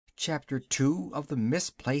Chapter 2 of the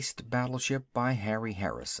Misplaced Battleship by Harry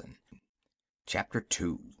Harrison. Chapter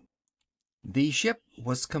 2. The ship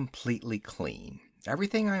was completely clean.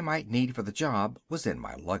 Everything I might need for the job was in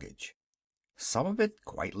my luggage. Some of it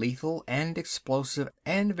quite lethal and explosive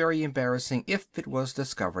and very embarrassing if it was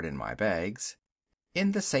discovered in my bags.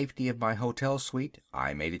 In the safety of my hotel suite,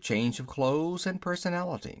 I made a change of clothes and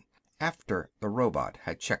personality, after the robot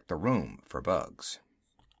had checked the room for bugs.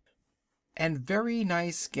 And very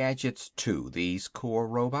nice gadgets too, these core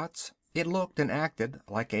robots. It looked and acted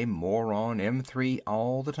like a moron M3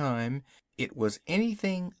 all the time. It was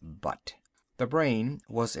anything but. The brain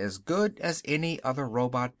was as good as any other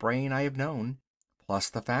robot brain I have known, plus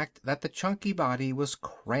the fact that the chunky body was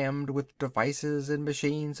crammed with devices and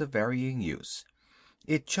machines of varying use.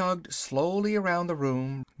 It chugged slowly around the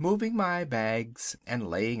room, moving my bags and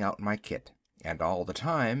laying out my kit, and all the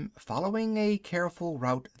time following a careful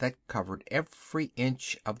route that covered every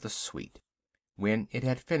inch of the suite. When it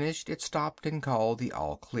had finished, it stopped and called the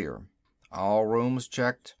all clear. "All rooms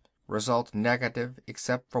checked. Result negative,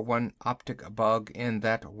 except for one optic bug in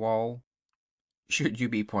that wall." "Should you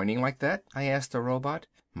be pointing like that?" I asked the robot.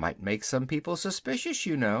 "Might make some people suspicious,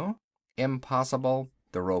 you know." "Impossible,"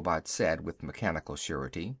 the robot said with mechanical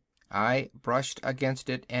surety. "I brushed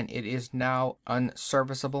against it and it is now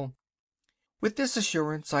unserviceable." With this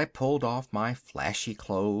assurance I pulled off my flashy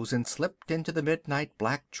clothes and slipped into the midnight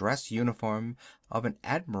black dress uniform of an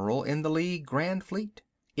admiral in the League Grand Fleet.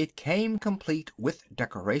 It came complete with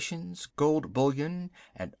decorations, gold bullion,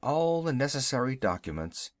 and all the necessary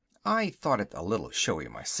documents. I thought it a little showy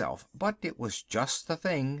myself, but it was just the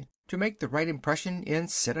thing to make the right impression in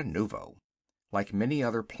Citta Nuvo. Like many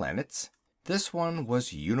other planets, this one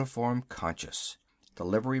was uniform conscious.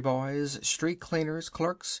 Delivery boys, street cleaners,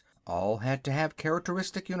 clerks, all had to have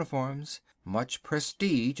characteristic uniforms, much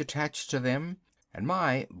prestige attached to them, and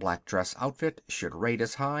my black dress outfit should rate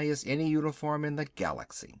as high as any uniform in the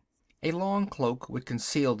galaxy. A long cloak would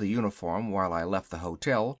conceal the uniform while I left the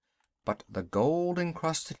hotel, but the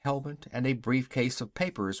gold-encrusted helmet and a briefcase of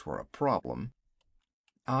papers were a problem.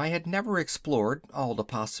 I had never explored all the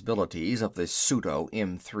possibilities of the pseudo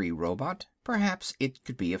M3 robot. Perhaps it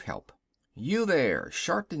could be of help. "You there,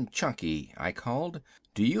 short and chunky," I called.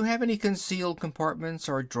 "Do you have any concealed compartments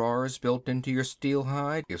or drawers built into your steel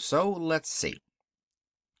hide? If so, let's see."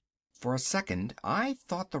 For a second I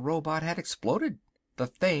thought the robot had exploded. The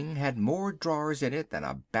thing had more drawers in it than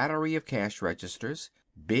a battery of cash registers.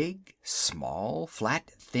 Big, small, flat,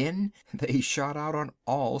 thin, they shot out on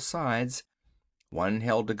all sides. One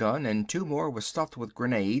held a gun and two more were stuffed with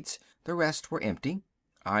grenades. The rest were empty.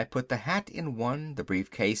 I put the hat in one, the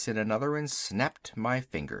briefcase in another, and snapped my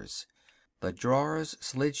fingers. The drawers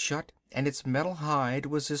slid shut and its metal hide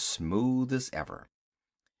was as smooth as ever.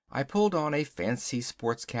 I pulled on a fancy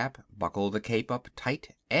sports cap, buckled the cape up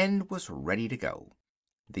tight, and was ready to go.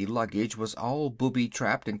 The luggage was all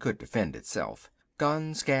booby-trapped and could defend itself.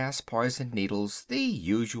 Guns, gas, poison needles, the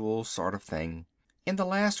usual sort of thing. In the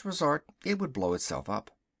last resort, it would blow itself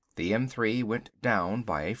up. The M3 went down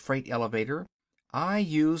by a freight elevator. I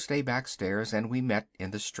used a back stairs and we met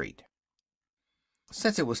in the street.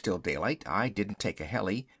 Since it was still daylight, I didn't take a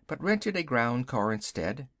heli, but rented a ground car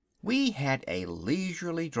instead. We had a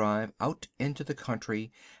leisurely drive out into the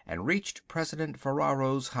country and reached President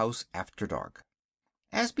Ferraro's house after dark.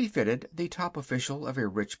 As befitted the top official of a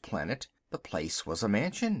rich planet, the place was a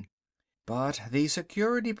mansion. But the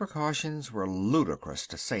security precautions were ludicrous,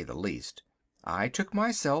 to say the least. I took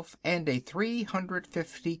myself and a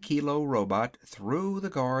 350-kilo robot through the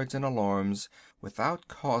guards and alarms without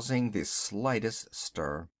causing the slightest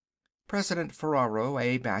stir. President Ferraro,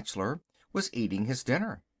 a bachelor, was eating his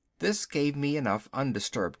dinner. This gave me enough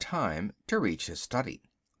undisturbed time to reach his study.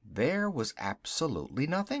 There was absolutely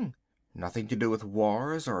nothing. Nothing to do with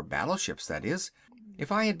wars or battleships, that is.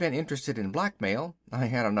 If I had been interested in blackmail, I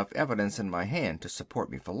had enough evidence in my hand to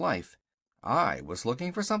support me for life. I was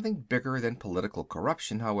looking for something bigger than political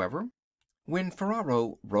corruption, however. When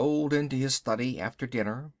Ferraro rolled into his study after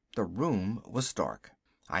dinner, the room was dark.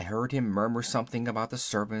 I heard him murmur something about the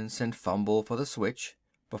servants and fumble for the switch.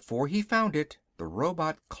 Before he found it, the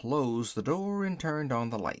robot closed the door and turned on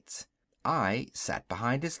the lights. I sat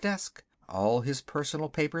behind his desk, all his personal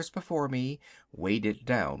papers before me, weighted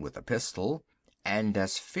down with a pistol, and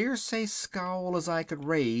as fierce a scowl as I could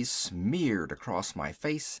raise smeared across my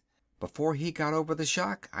face. Before he got over the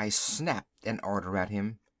shock, I snapped an order at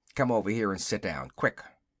him. "Come over here and sit down, quick."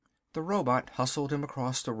 The robot hustled him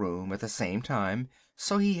across the room at the same time,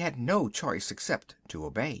 so he had no choice except to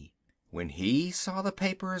obey. When he saw the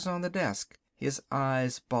papers on the desk, his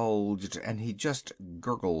eyes bulged and he just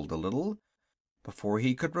gurgled a little. Before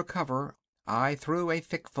he could recover, I threw a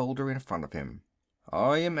thick folder in front of him.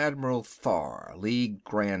 "I am Admiral Thar, League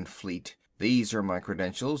Grand Fleet. These are my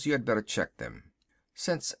credentials. You had better check them."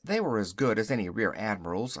 Since they were as good as any rear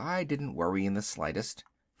admiral's, I didn't worry in the slightest.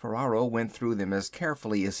 Ferraro went through them as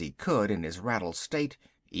carefully as he could in his rattled state,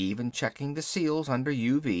 even checking the seals under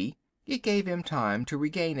UV. It gave him time to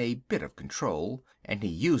regain a bit of control, and he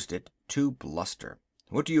used it to bluster.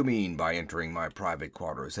 "What do you mean by entering my private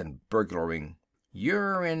quarters and burglaring?"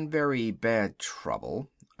 "You're in very bad trouble,"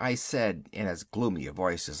 I said in as gloomy a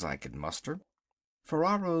voice as I could muster.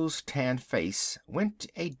 Ferraro's tanned face went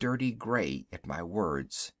a dirty gray at my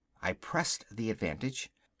words. I pressed the advantage.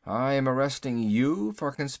 "I am arresting you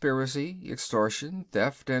for conspiracy, extortion,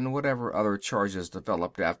 theft, and whatever other charges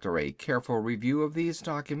developed after a careful review of these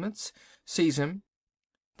documents. Seize him."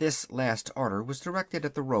 This last order was directed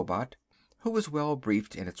at the robot, who was well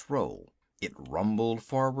briefed in its role. It rumbled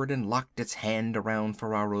forward and locked its hand around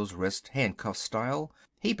Ferraro's wrist, handcuff style.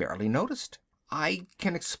 He barely noticed. "I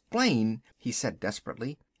can explain," he said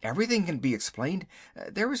desperately. "Everything can be explained.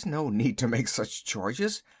 There is no need to make such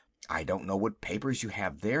charges. I don't know what papers you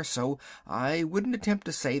have there, so I wouldn't attempt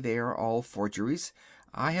to say they are all forgeries.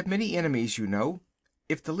 I have many enemies, you know.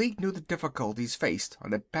 If the League knew the difficulties faced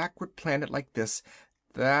on a backward planet like this,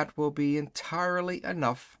 that will be entirely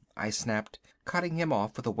enough," I snapped, cutting him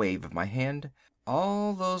off with a wave of my hand.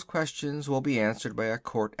 "All those questions will be answered by a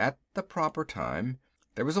court at the proper time.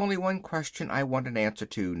 There is only one question I want an answer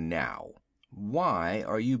to now. Why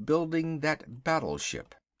are you building that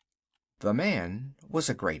battleship?" The man was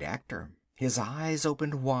a great actor. His eyes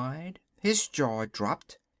opened wide, his jaw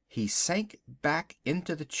dropped, he sank back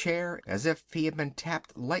into the chair as if he had been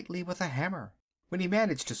tapped lightly with a hammer. When he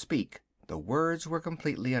managed to speak, the words were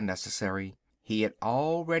completely unnecessary. He had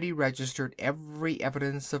already registered every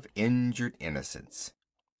evidence of injured innocence.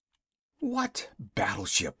 "What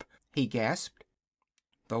battleship?" he gasped.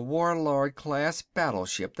 "The Warlord class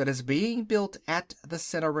battleship that is being built at the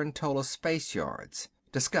Cenerentola space yards,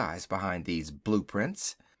 disguised behind these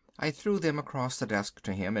blueprints." I threw them across the desk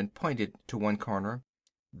to him and pointed to one corner.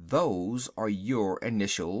 "Those are your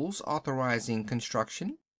initials authorizing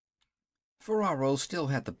construction." Ferraro still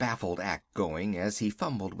had the baffled act going as he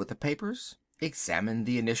fumbled with the papers, examined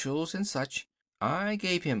the initials and such. I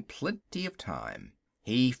gave him plenty of time.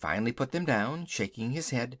 He finally put them down, shaking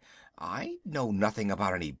his head. "I know nothing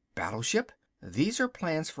about any battleship. These are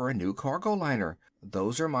plans for a new cargo liner.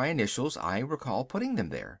 Those are my initials. I recall putting them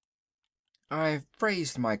there." I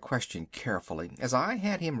phrased my question carefully, as I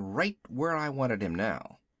had him right where I wanted him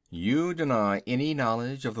now. "You deny any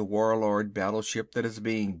knowledge of the Warlord battleship that is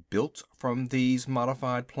being built from these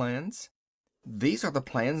modified plans?" "These are the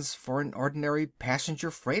plans for an ordinary passenger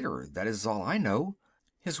freighter, that is all I know."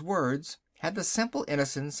 His words had the simple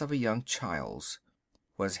innocence of a young child's.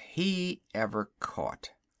 Was he ever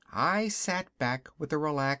caught? I sat back with a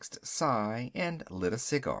relaxed sigh and lit a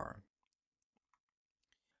cigar.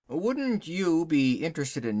 "Wouldn't you be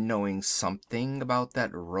interested in knowing something about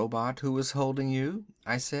that robot who is holding you?"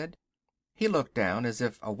 I said. He looked down as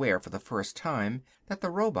if aware for the first time that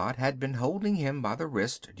the robot had been holding him by the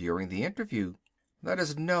wrist during the interview. "That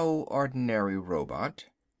is no ordinary robot.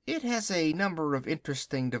 It has a number of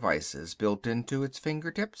interesting devices built into its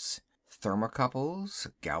fingertips.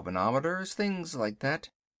 Thermocouples, galvanometers, things like that.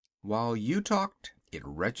 While you talked, it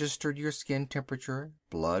registered your skin temperature,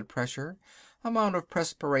 blood pressure, amount of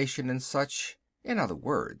perspiration and such. In other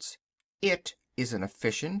words, it is an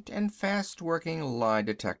efficient and fast-working lie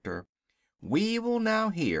detector. We will now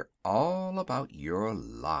hear all about your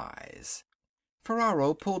lies."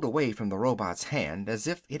 Ferraro pulled away from the robot's hand as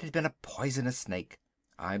if it had been a poisonous snake.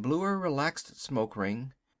 I blew a relaxed smoke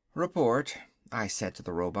ring. "Report," I said to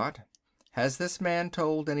the robot. "Has this man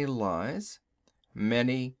told any lies?"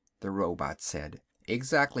 "Many," the robot said.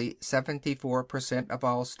 "Exactly 74% of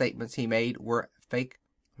all statements he made were fake."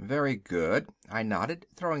 "Very good," I nodded,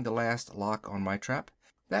 throwing the last lock on my trap.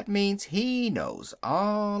 "That means he knows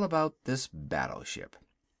all about this battleship."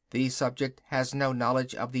 "The subject has no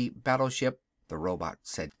knowledge of the battleship," the robot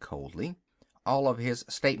said coldly. "All of his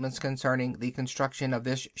statements concerning the construction of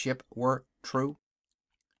this ship were true."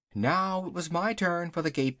 Now it was my turn for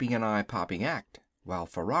the gaping and eye-popping act, while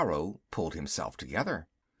Ferraro pulled himself together.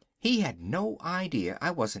 He had no idea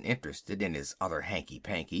I wasn't interested in his other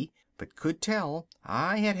hanky-panky, but could tell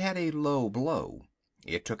I had had a low blow.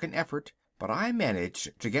 It took an effort, but I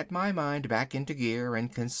managed to get my mind back into gear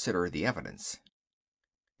and consider the evidence.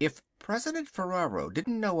 If President Ferraro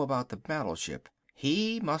didn't know about the battleship,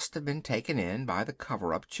 he must have been taken in by the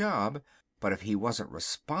cover-up job. But if he wasn't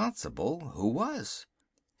responsible, who was?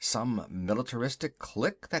 Some militaristic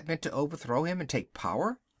clique that meant to overthrow him and take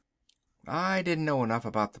power? I didn't know enough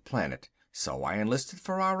about the planet, so I enlisted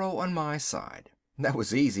Ferraro on my side. That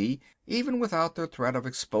was easy, even without the threat of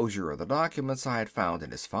exposure of the documents I had found in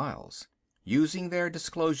his files. Using their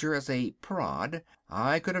disclosure as a prod,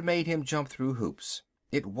 I could have made him jump through hoops.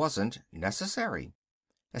 It wasn't necessary.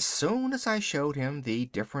 As soon as I showed him the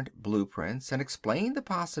different blueprints and explained the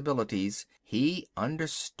possibilities, he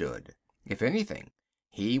understood. If anything,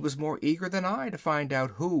 he was more eager than I to find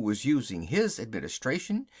out who was using his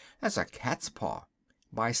administration as a cat's paw.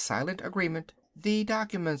 By silent agreement, the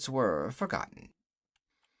documents were forgotten.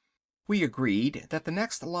 We agreed that the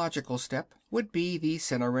next logical step would be the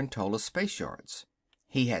Cenerentola space yards.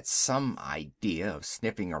 He had some idea of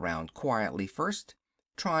sniffing around quietly first,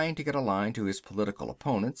 trying to get a line to his political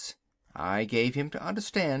opponents. I gave him to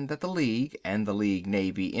understand that the League, and the League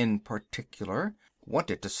Navy in particular,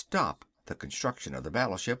 wanted to stop the construction of the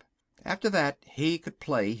battleship. After that, he could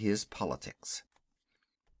play his politics.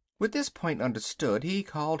 With this point understood, he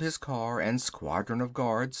called his car and squadron of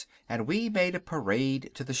guards, and we made a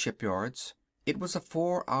parade to the shipyards. It was a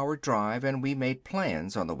 4-hour drive, and we made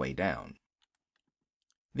plans on the way down.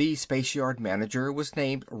 The spaceyard manager was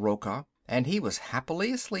named Roca, and he was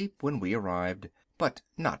happily asleep when we arrived, but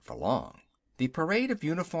not for long. The parade of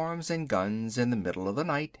uniforms and guns in the middle of the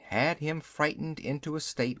night had him frightened into a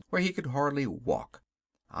state where he could hardly walk.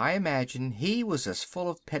 I imagine he was as full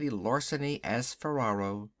of petty larceny as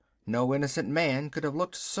Ferraro. No innocent man could have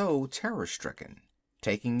looked so terror-stricken.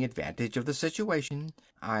 Taking advantage of the situation,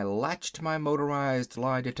 I latched my motorized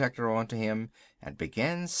lie detector onto him and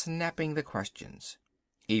began snapping the questions.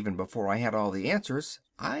 Even before I had all the answers,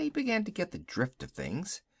 I began to get the drift of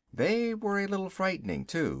things. They were a little frightening,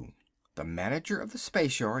 too. The manager of the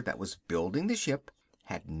spaceyard that was building the ship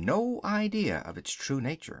had no idea of its true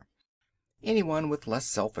nature. Anyone with less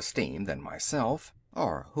self-esteem than myself,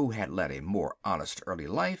 or who had led a more honest early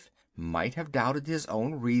life, might have doubted his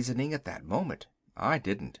own reasoning at that moment. I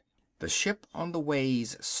didn't. The ship on the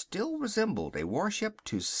ways still resembled a warship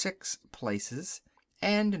to 6 places,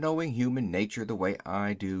 and knowing human nature the way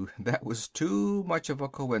I do, that was too much of a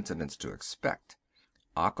coincidence to expect.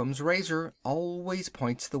 Occam's razor always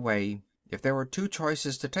points the way. If there are 2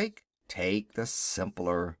 choices to take the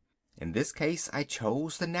simpler. In this case I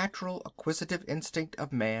chose the natural acquisitive instinct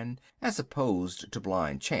of man as opposed to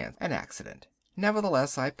blind chance and accident.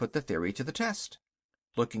 Nevertheless, I put the theory to the test.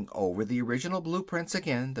 Looking over the original blueprints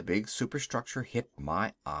again, the big superstructure hit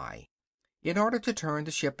my eye. In order to turn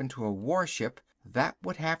the ship into a warship, that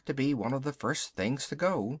would have to be one of the first things to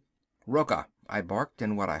go. "Roca," I barked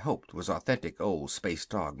in what I hoped was authentic old space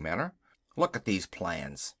dog manner, "look at these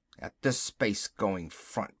plans. At this space-going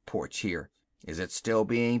front porch here. Is it still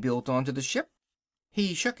being built onto the ship?"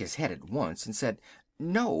 He shook his head at once and said,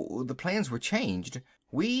 "No, the plans were changed.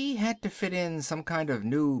 We had to fit in some kind of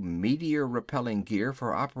new meteor-repelling gear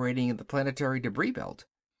for operating in the planetary debris belt."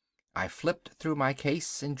 I flipped through my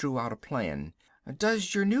case and drew out a plan.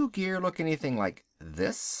 "Does your new gear look anything like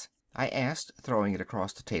this?" I asked, throwing it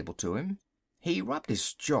across the table to him. He rubbed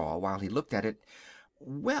his jaw while he looked at it.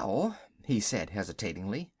 "Well," he said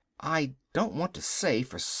hesitatingly, "I don't want to say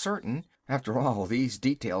for certain. After all, these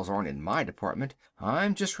details aren't in my department.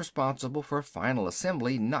 I'm just responsible for final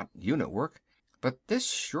assembly, not unit work. But this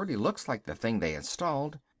surely looks like the thing they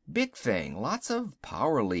installed. Big thing, lots of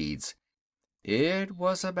power leads." It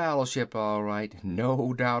was a battleship, all right,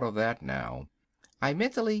 no doubt of that now. I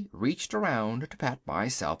mentally reached around to pat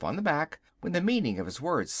myself on the back when the meaning of his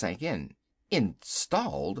words sank in.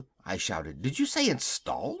 "Installed?" I shouted. "Did you say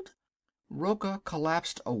installed?" Roca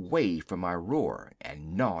collapsed away from my roar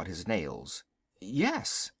and gnawed his nails.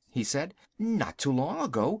 "Yes," he said. "Not too long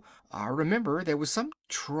ago. I remember there was some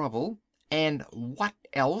trouble—" "And what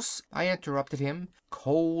else?" I interrupted him.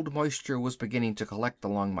 Cold moisture was beginning to collect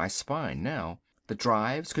along my spine now. "The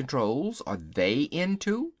drives, controls, are they in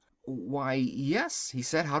too?" "Why, yes," he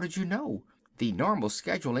said. "How did you know? The normal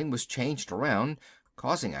scheduling was changed around,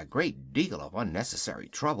 causing a great deal of unnecessary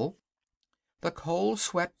trouble." The cold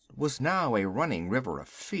sweat was now a running river of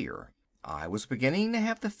fear. I was beginning to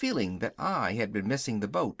have the feeling that I had been missing the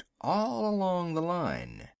boat all along the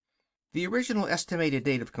line. The original estimated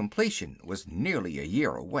date of completion was nearly a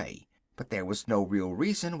year away, but there was no real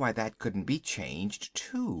reason why that couldn't be changed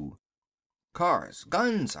too. "Cars,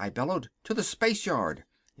 guns," I bellowed, "to the space yard!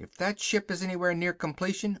 If that ship is anywhere near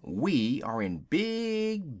completion, we are in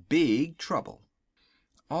big, big trouble."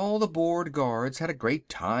 All the board guards had a great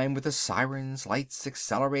time with the sirens, lights,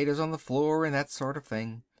 accelerators on the floor, and that sort of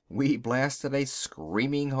thing. We blasted a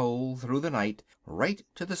screaming hole through the night right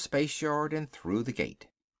to the space yard and through the gate.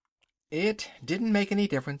 It didn't make any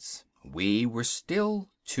difference. We were still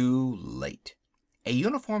too late. A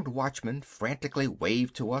uniformed watchman frantically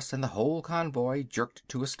waved to us and the whole convoy jerked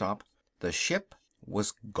to a stop. The ship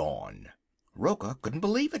was gone. Rocca couldn't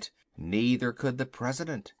believe it. Neither could the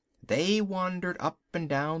president. They wandered up and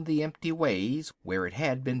down the empty ways where it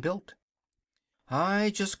had been built.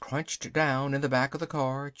 I just crunched down in the back of the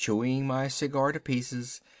car, chewing my cigar to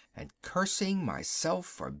pieces and cursing myself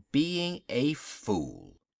for being a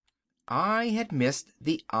fool. I had missed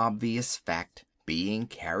the obvious fact, being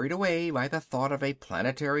carried away by the thought of a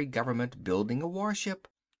planetary government building a warship.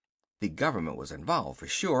 The government was involved for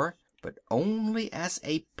sure, but only as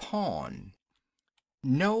a pawn.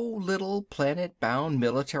 No little planet-bound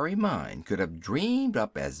military mind could have dreamed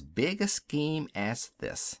up as big a scheme as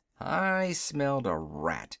this. I smelled a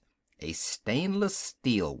rat, a stainless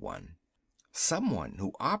steel one. Someone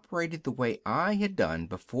who operated the way I had done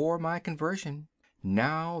before my conversion.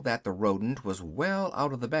 Now that the rodent was well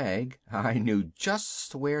out of the bag, I knew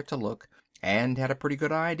just where to look and had a pretty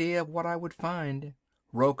good idea of what I would find.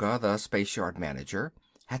 Rocca, the spaceyard manager,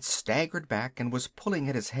 had staggered back and was pulling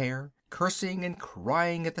at his hair, cursing and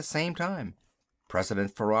crying at the same time.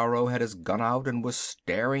 President Ferraro had his gun out and was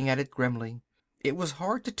staring at it grimly. It was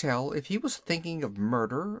hard to tell if he was thinking of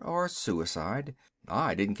murder or suicide.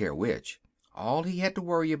 I didn't care which. All he had to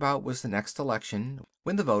worry about was the next election,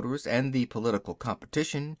 when the voters and the political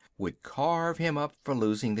competition would carve him up for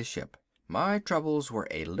losing the ship. My troubles were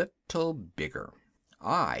a little bigger.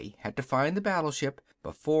 I had to find the battleship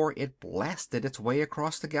before it blasted its way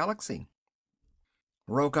across the galaxy.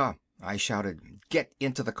 "Rocca," I shouted, "get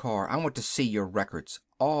into the car. I want to see your records.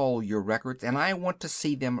 All your records, and I want to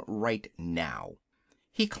see them right now."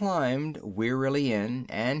 He climbed wearily in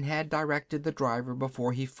and had directed the driver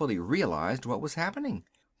before he fully realized what was happening.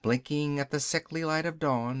 Blinking at the sickly light of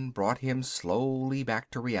dawn brought him slowly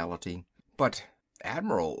back to reality. "But,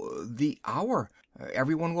 Admiral, the hour.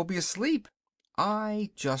 Everyone will be asleep." I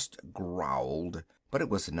just growled, but it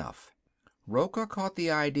was enough. Rocca caught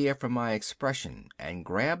the idea from my expression and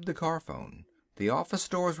grabbed the car phone. The office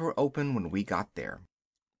doors were open when we got there.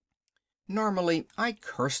 Normally, I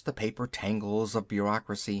curse the paper tangles of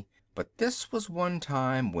bureaucracy, but this was one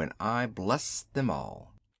time when I blessed them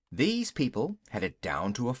all. These people had it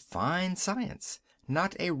down to a fine science.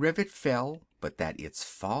 Not a rivet fell but that its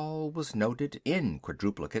fall was noted in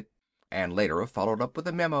quadruplicate, and later followed up with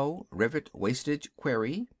a memo, rivet wastage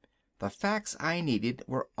query. The facts I needed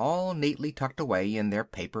were all neatly tucked away in their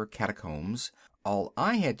paper catacombs. All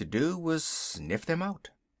I had to do was sniff them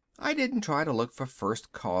out. I didn't try to look for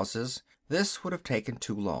first causes. This would have taken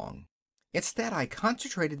too long. Instead, I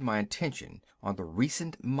concentrated my attention on the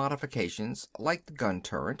recent modifications, like the gun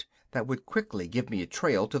turret, that would quickly give me a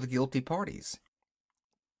trail to the guilty parties.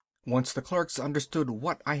 Once the clerks understood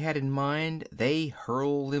what I had in mind, they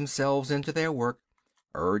hurled themselves into their work,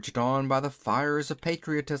 urged on by the fires of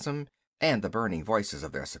patriotism and the burning voices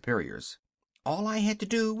of their superiors. All I had to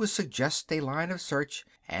do was suggest a line of search,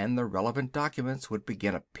 and the relevant documents would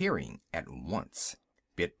begin appearing at once.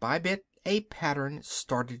 Bit by bit, a pattern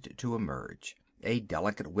started to emerge, a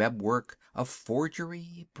delicate webwork of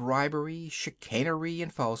forgery, bribery, chicanery,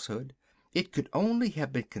 and falsehood. It could only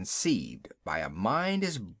have been conceived by a mind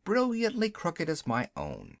as brilliantly crooked as my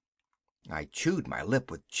own. I chewed my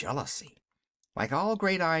lip with jealousy. Like all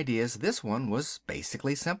great ideas, this one was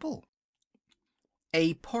basically simple.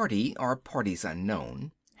 A party, or parties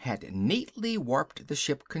unknown, had neatly warped the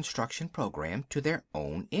ship construction program to their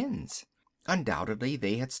own ends. Undoubtedly,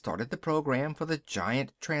 they had started the program for the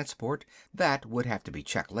giant transport. That would have to be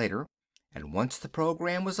checked later. And once the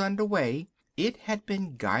program was underway, it had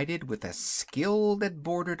been guided with a skill that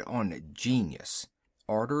bordered on genius.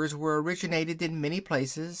 Orders were originated in many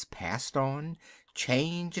places, passed on,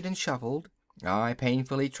 changed and shuffled. I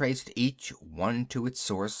painfully traced each one to its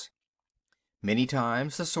source. Many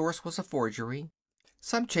times the source was a forgery.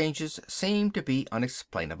 Some changes seemed to be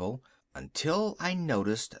unexplainable, until I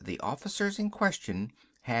noticed the officers in question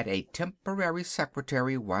had a temporary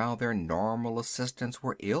secretary while their normal assistants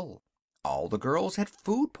were ill. All the girls had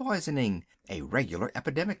food poisoning, a regular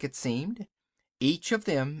epidemic it seemed. Each of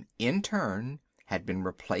them, in turn, had been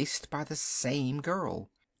replaced by the same girl.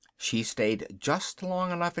 She stayed just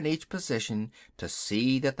long enough in each position to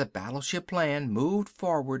see that the battleship plan moved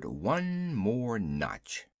forward one more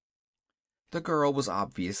notch. The girl was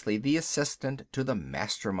obviously the assistant to the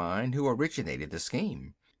mastermind who originated the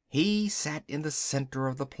scheme. He sat in the center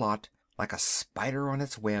of the plot, like a spider on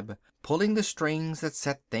its web, pulling the strings that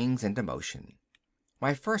set things into motion.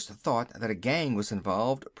 My first thought that a gang was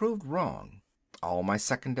involved proved wrong. All my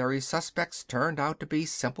secondary suspects turned out to be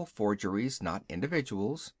simple forgeries, not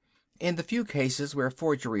individuals. In the few cases where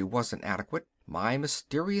forgery wasn't adequate, my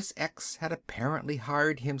mysterious X had apparently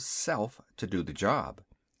hired himself to do the job.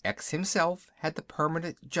 X himself had the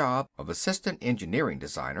permanent job of assistant engineering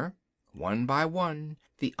designer. One by one,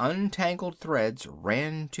 the untangled threads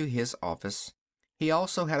ran to his office. He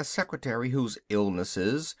also had a secretary whose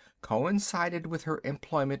illnesses coincided with her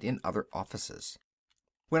employment in other offices.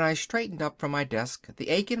 When I straightened up from my desk, the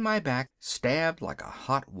ache in my back stabbed like a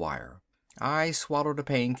hot wire. I swallowed a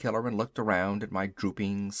painkiller and looked around at my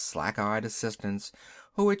drooping, slack-eyed assistants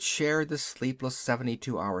who had shared the sleepless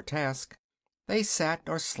 72-hour task. They sat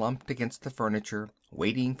or slumped against the furniture,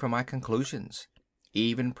 waiting for my conclusions.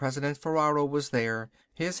 Even President Ferraro was there,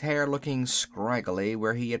 his hair looking scraggly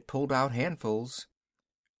where he had pulled out handfuls.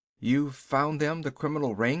 "You found them, the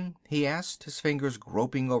criminal ring?" he asked, his fingers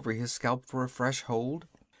groping over his scalp for a fresh hold.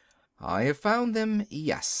 "I have found them,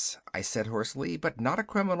 yes," I said hoarsely, "but not a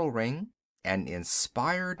criminal ring. An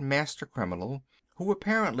inspired master criminal who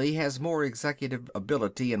apparently has more executive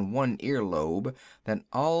ability in one earlobe than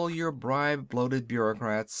all your bribe-bloated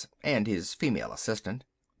bureaucrats and his female assistant.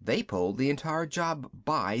 They pulled the entire job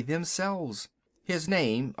by themselves. His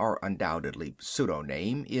name, or undoubtedly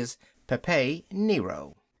pseudo-name, is Pepe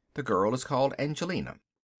Nero. The girl is called Angelina."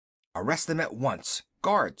 "Arrest them at once!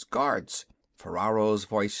 Guards! Guards!" Ferraro's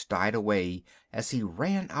voice died away as he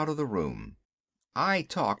ran out of the room. I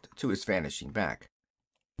talked to his vanishing back.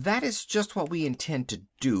 "That is just what we intend to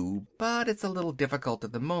do, but it's a little difficult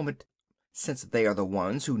at the moment, since they are the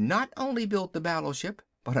ones who not only built the battleship,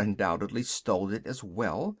 but undoubtedly stole it as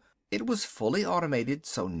well. It was fully automated,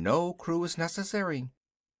 so no crew is necessary."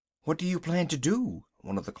 "What do you plan to do?"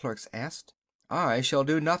 one of the clerks asked. "I shall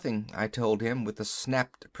do nothing," I told him with the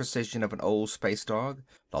snapped precision of an old space dog.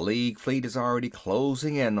 "The League fleet is already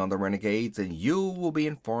closing in on the renegades, and you will be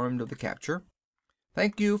informed of the capture.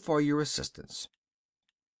 Thank you for your assistance."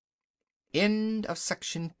 End of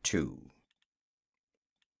section 2.